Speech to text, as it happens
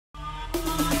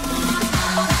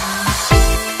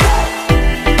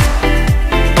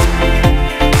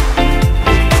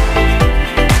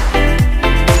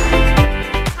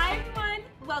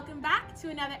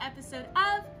Another episode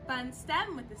of Fun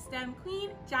STEM with the STEM Queen,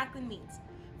 Jacqueline Means.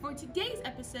 For today's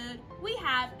episode, we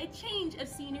have a change of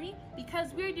scenery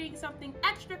because we're doing something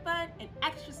extra fun and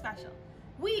extra special.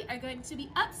 We are going to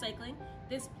be upcycling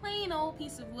this plain old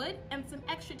piece of wood and some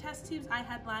extra test tubes I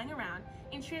had lying around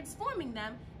and transforming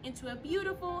them into a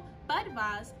beautiful bud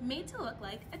vase made to look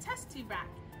like a test tube rack.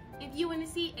 If you want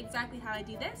to see exactly how I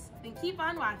do this, then keep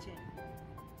on watching.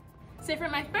 So for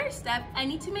my first step, I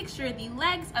need to make sure the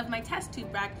legs of my test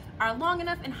tube rack are long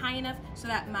enough and high enough so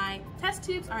that my test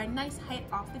tubes are a nice height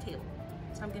off the table.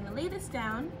 So I'm going to lay this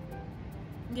down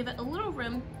and give it a little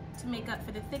room to make up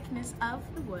for the thickness of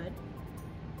the wood.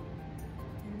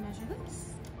 And measure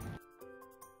this.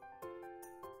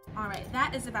 Alright,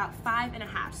 that is about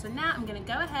 5.5. So now I'm going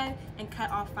to go ahead and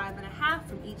cut off 5.5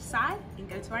 from each side and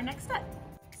go to our next step.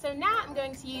 So now I'm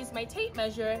going to use my tape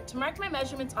measure to mark my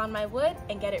measurements on my wood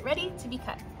and get it ready to be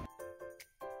cut.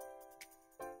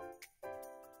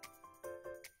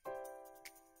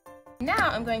 Now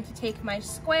I'm going to take my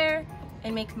square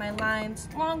and make my lines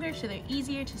longer so they're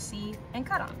easier to see and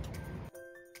cut on.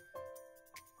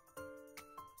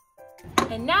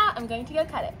 And now I'm going to go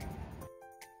cut it.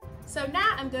 So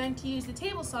now I'm going to use the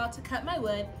table saw to cut my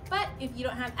wood, but if you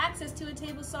don't have access to a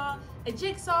table saw, a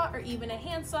jigsaw or even a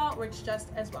hand saw works just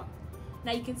as well.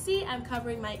 Now you can see I'm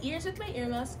covering my ears with my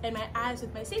earmuffs and my eyes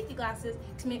with my safety glasses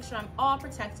to make sure I'm all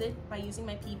protected by using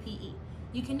my PPE.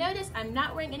 You can notice I'm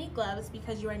not wearing any gloves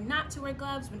because you are not to wear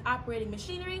gloves when operating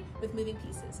machinery with moving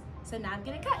pieces. So now I'm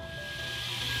gonna cut.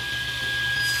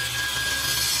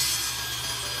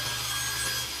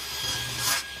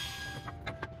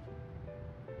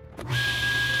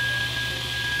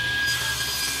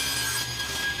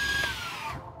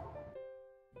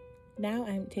 Now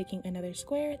I'm taking another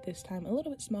square, this time a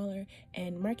little bit smaller,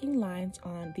 and marking lines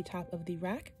on the top of the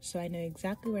rack so I know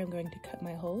exactly where I'm going to cut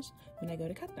my holes when I go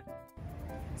to cut them.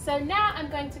 So now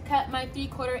I'm going to cut my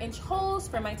 3/4 inch holes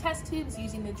for my test tubes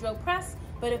using the drill press,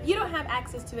 but if you don't have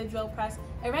access to a drill press,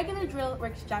 a regular drill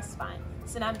works just fine.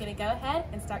 So now I'm going to go ahead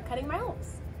and start cutting my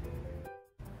holes.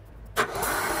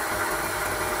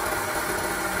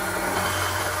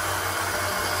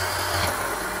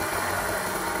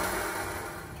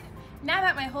 Now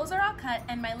that my holes are all cut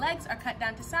and my legs are cut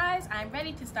down to size, I'm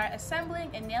ready to start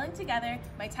assembling and nailing together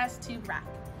my test tube rack.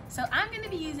 So I'm going to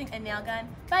be using a nail gun,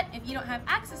 but if you don't have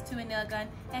access to a nail gun,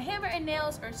 a hammer and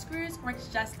nails or screws works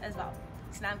just as well.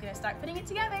 So now I'm going to start putting it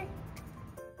together.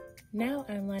 Now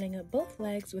I'm lining up both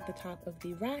legs with the top of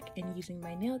the rack and using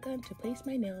my nail gun to place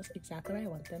my nails exactly where I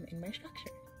want them in my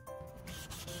structure.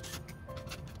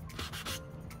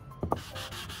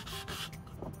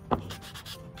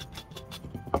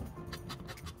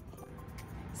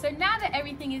 So now that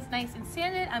everything is nice and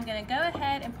sanded, I'm going to go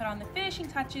ahead and put on the finishing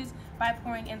touches by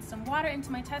pouring in some water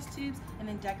into my test tubes and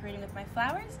then decorating with my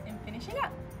flowers and finishing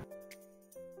up.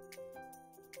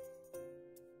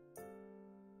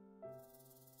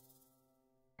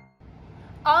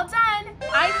 All done!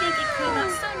 I think it came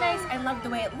out so nice. I love the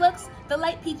way it looks. The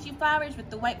light peachy flowers with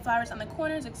the white flowers on the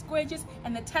corners looks gorgeous,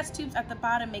 and the test tubes at the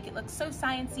bottom make it look so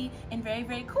sciencey and very,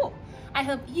 very cool. I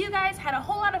hope you guys had a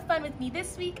whole lot of fun with me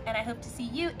this week, and I hope to see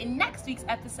you in next week's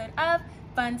episode of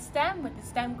Fun STEM with the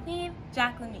STEM Queen,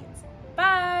 Jacqueline Means.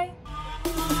 Bye!